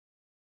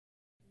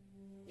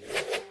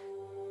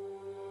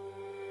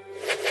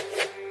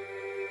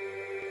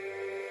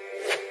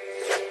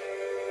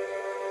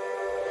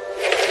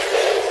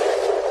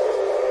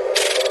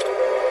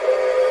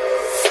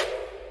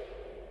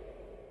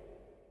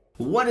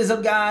What is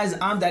up, guys?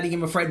 I'm Daddy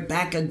Gamer Fred,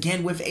 back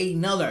again with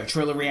another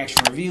trailer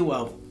reaction review,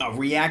 well, a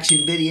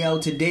reaction video.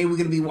 Today we're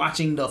going to be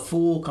watching the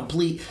full,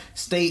 complete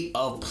state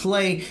of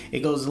play.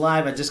 It goes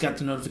live. I just got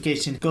the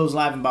notification. It goes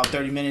live in about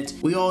 30 minutes.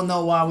 We all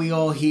know why we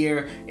all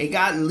here. It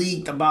got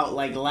leaked about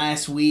like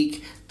last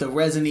week. The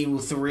Resident Evil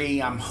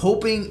 3. I'm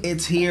hoping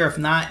it's here. If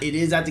not, it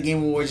is at the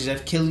Game Awards.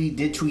 Jeff Keighley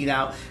did tweet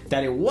out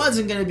that it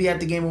wasn't going to be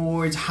at the Game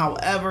Awards.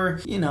 However,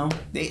 you know,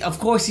 of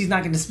course he's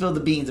not going to spill the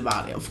beans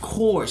about it. Of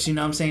course, you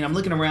know what I'm saying? I'm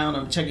looking around,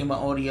 I'm checking my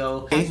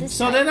audio. Okay,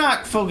 so they're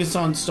not focused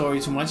on story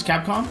too much.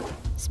 Capcom?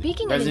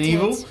 Speaking Resident of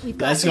Evil, intense, we've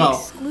got an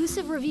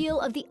exclusive reveal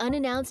of the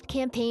unannounced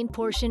campaign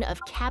portion of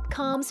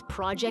Capcom's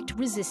Project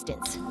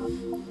Resistance.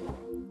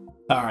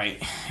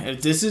 Alright,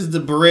 if this is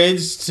the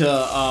bridge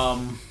to,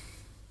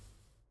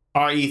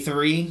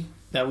 RE3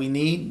 that we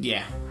need,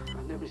 yeah.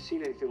 I've never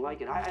seen anything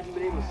like it. I haven't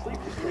been able to sleep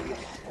this night.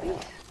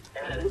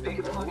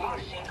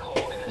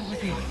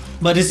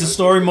 But it's a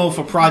story mode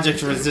for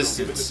Project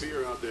Resistance.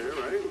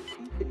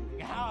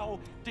 How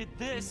did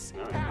this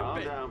happen?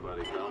 Calm down,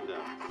 buddy. Calm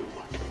down.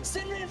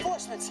 Send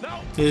reinforcements.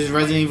 No. This is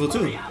Resident Evil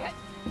 2.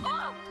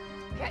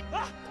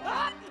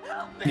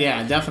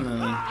 Yeah,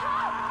 definitely.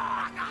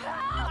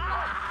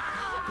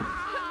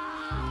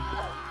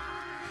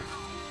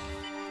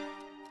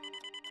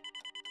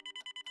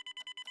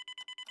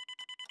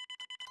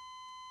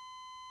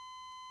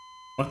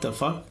 What the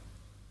fuck?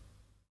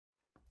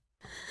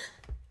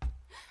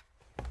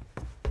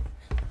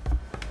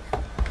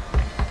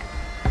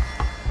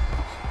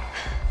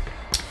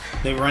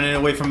 They running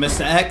away from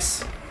Mr.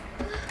 X.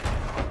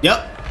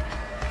 Yep.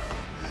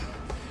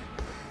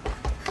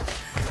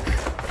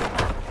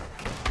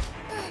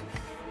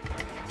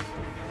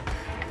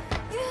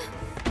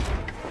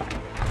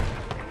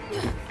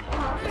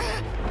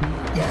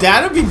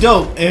 That'd be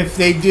dope if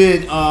they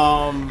did,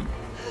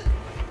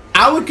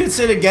 I would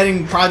consider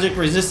getting Project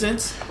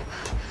Resistance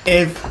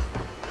if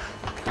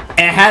it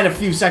had a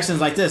few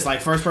sections like this,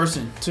 like first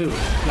person too,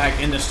 like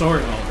in the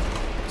story mode.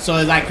 So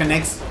it like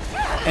connects,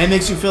 and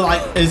makes you feel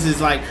like this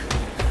is like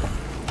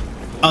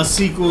a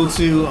sequel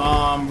to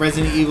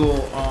Resident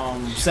Evil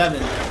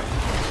 7.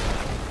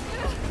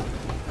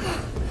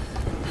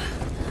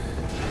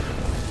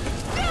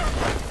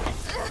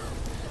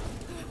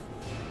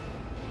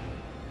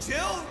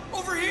 Jill,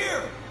 over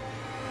here.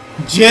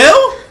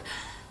 Jill?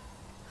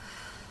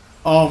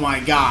 Oh my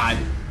god.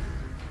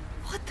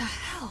 What the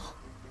hell?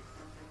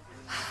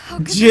 How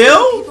could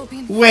Jill?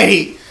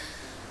 Wait.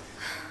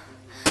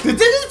 Did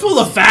they just pull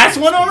a fast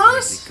one on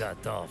us?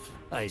 Cut off,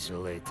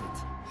 isolated.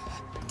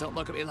 Don't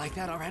look at me like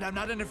that, all right? I'm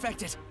not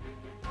infected.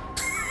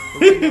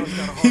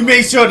 He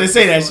made sure to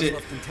say that shit.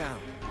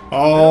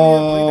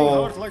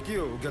 Oh. Like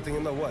you, getting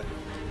in the way.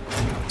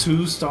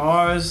 2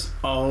 stars.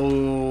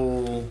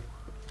 Oh.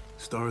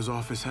 Star's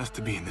office has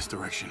to be in this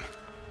direction.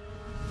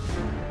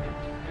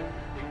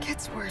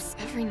 Gets worse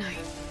every night.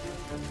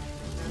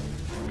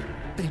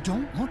 They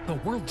don't want the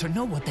world to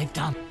know what they've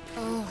done.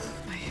 Oh,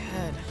 my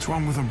head. What's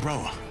wrong with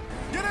Umbrella?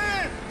 Get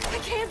in! I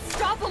can't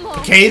stop them all.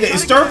 Okay,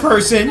 it's third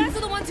person. You guys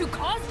are the ones who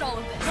caused all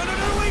of this.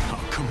 No, wait.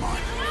 Oh, come on.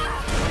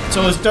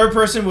 So it's third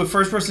person with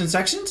first person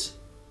sections?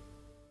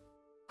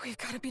 We've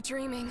got to be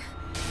dreaming.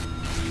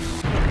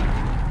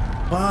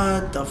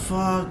 What the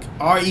fuck?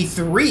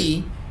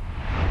 RE3?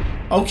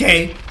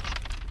 Okay.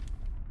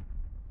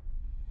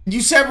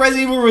 You said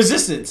Resident Evil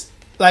Resistance.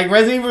 Like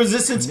Resident Evil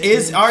Resistance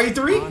is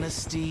RE3?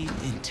 Honesty,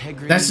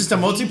 integrity. That's just a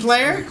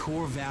multiplayer? The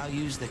core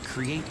values that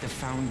create the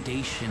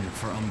foundation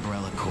for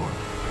Umbrella Corp.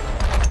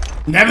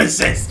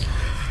 Nemesis.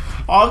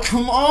 Oh,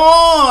 come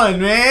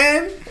on,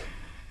 man.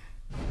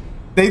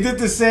 They did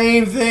the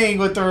same thing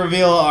with the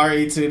reveal of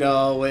RE2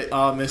 though, with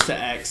Mr.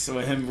 X,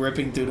 with him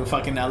ripping through the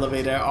fucking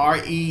elevator.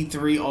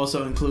 RE3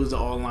 also includes the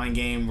online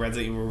game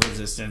Resident Evil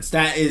Resistance.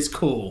 That is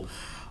cool.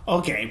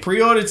 Okay,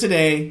 pre-order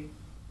today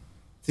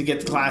to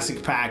get the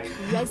classic pack.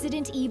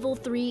 Resident Evil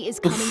 3 is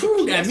coming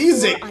to that PS4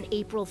 music on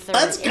April 3rd.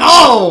 Let's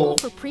go!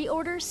 For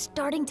pre-orders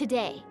starting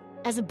today.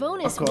 As a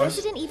bonus,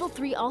 Resident Evil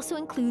 3 also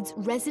includes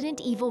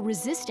Resident Evil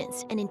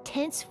Resistance, an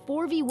intense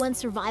 4v1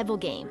 survival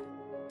game.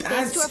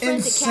 That's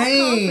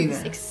insane. For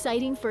this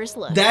exciting first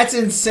look. That's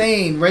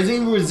insane.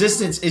 Resident Evil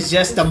Resistance is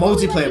just the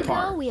multiplayer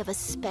part. We have a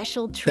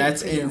special treat.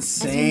 That's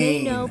insane. As you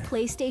may know,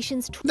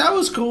 PlayStation's that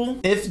was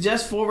cool. If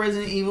just for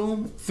Resident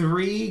Evil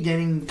 3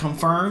 getting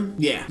confirmed,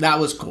 yeah,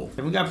 that was cool.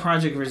 And we got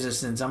Project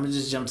Resistance. I'm gonna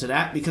just jump to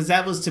that because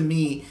that was to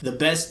me the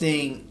best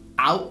thing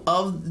out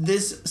of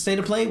this state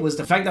of play was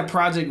the fact that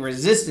Project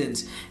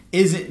Resistance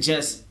isn't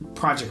just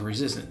Project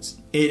Resistance.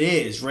 It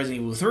is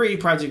Resident Evil 3.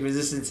 Project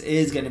Resistance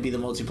is going to be the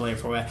multiplayer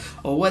for it,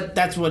 or what?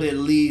 That's what at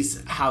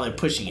least how they're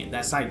pushing it.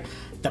 That's like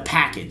the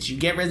package. You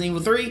get Resident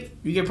Evil 3,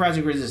 you get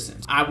Project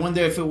Resistance. I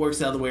wonder if it works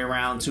the other way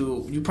around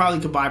too. You probably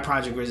could buy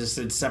Project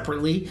Resistance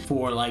separately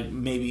for like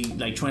maybe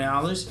like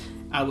 $20.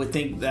 I would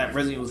think that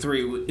Resident Evil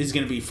 3 is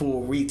going to be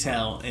full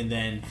retail, and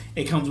then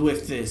it comes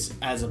with this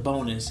as a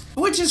bonus,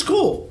 which is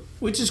cool.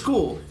 which is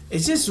cool.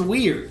 It's just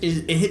weird.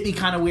 It hit me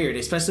kind of weird,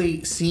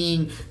 especially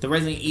seeing the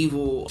Resident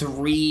Evil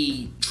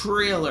 3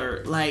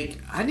 trailer. Like,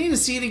 I need to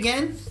see it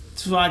again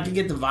so I could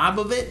get the vibe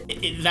of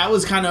it. That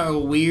was kind of a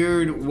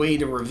weird way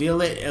to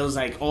reveal it. It was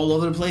like all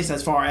over the place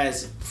as far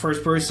as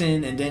first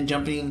person and then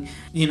jumping,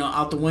 you know,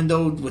 out the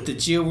window with the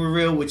geo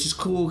reveal, which is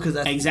cool because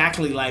that's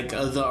exactly like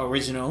the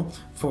original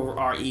for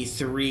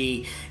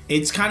RE3.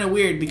 It's kind of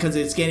weird because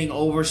it's getting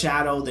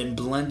overshadowed and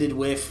blended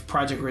with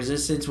Project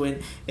Resistance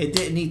when it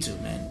didn't need to,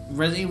 man.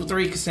 Resident Evil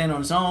 3 can stand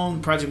on its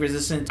own. Project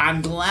Resistance,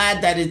 I'm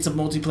glad that it's a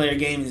multiplayer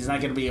game and it's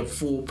not going to be a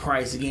full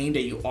price game,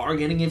 that you are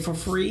getting it for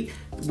free,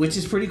 which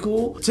is pretty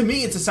cool. To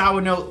me, it's a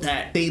sour note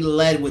that they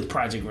led with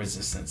Project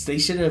Resistance. They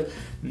should have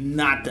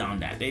not done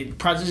that.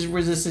 Project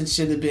Resistance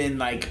should have been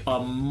like a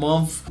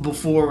month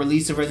before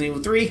release of Resident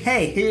Evil 3.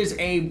 Hey, here's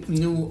a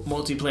new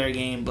multiplayer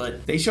game,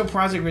 but they showed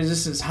Project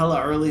Resistance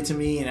hella early to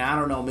me, and I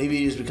don't know,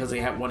 maybe it's because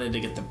they wanted to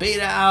get the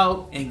beta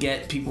out and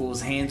get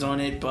people's hands on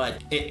it,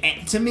 but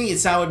to me,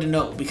 it's sour to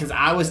note because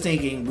I was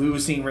thinking we were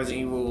seeing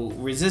Resident Evil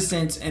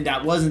Resistance, and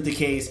that wasn't the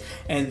case,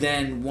 and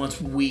then once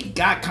we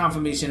got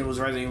confirmation it was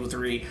Resident Evil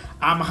 3,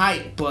 I'm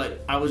hyped,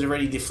 but I was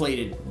already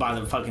deflated by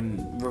the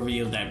fucking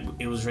reveal that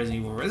it was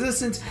Resident Evil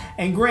Resistance.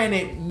 And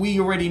granted, we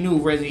already knew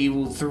Resident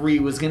Evil 3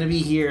 was gonna be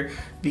here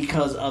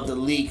because of the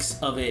leaks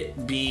of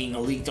it being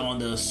leaked on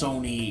the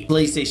Sony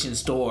PlayStation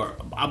Store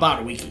about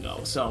a week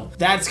ago. So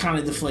that's kind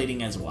of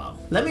deflating as well.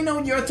 Let me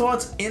know your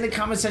thoughts in the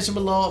comment section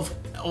below of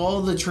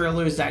all the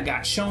trailers that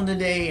got shown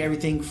today,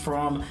 everything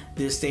from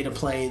this state of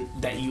play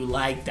that you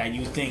like, that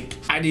you think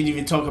I didn't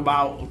even talk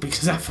about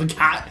because I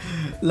forgot.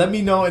 Let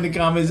me know in the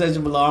comment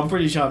section below. I'm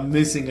pretty sure I'm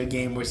missing a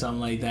game or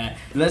something like that.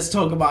 Let's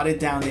talk about it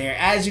down there.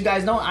 As you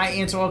guys know, I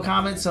answer all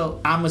comments,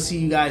 so I'm gonna see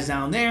you guys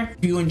down there.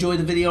 If you enjoyed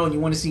the video and you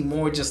want to see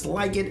more just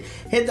like it,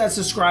 hit that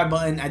subscribe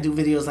button. I do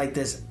videos like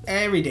this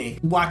every day.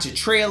 Watch a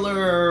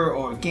trailer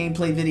or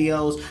gameplay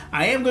videos.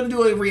 I am going to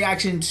do a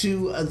reaction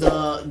to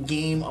the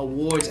game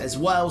awards as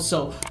well,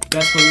 so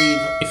best believe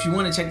if you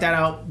want to check that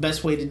out,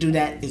 best way to do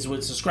that is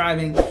with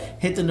subscribing.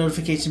 Hit the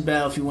notification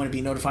bell if you want to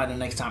be notified the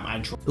next time I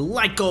drop.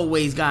 Like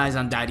always, guys,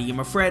 I'm Daddy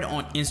Gamer Fred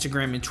on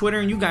Instagram and Twitter,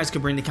 and you guys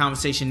can bring the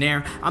conversation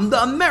there. I'm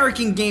the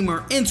American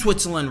Gamer in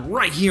Switzerland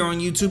right here on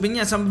YouTube, and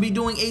yes, I'm going to be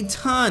doing a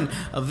ton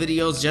of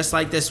videos just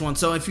like this one,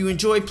 so if you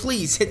enjoy,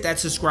 please hit that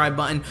subscribe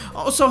button.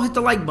 Also hit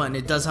the like button.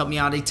 It does help me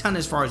out a ton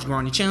as far as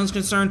growing the channel is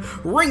concerned.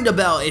 Ring the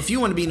bell if you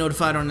want to be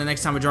notified on the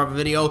next time I drop a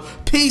video.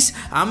 Peace.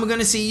 I'm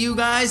gonna see you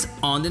guys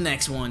on the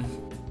next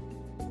one.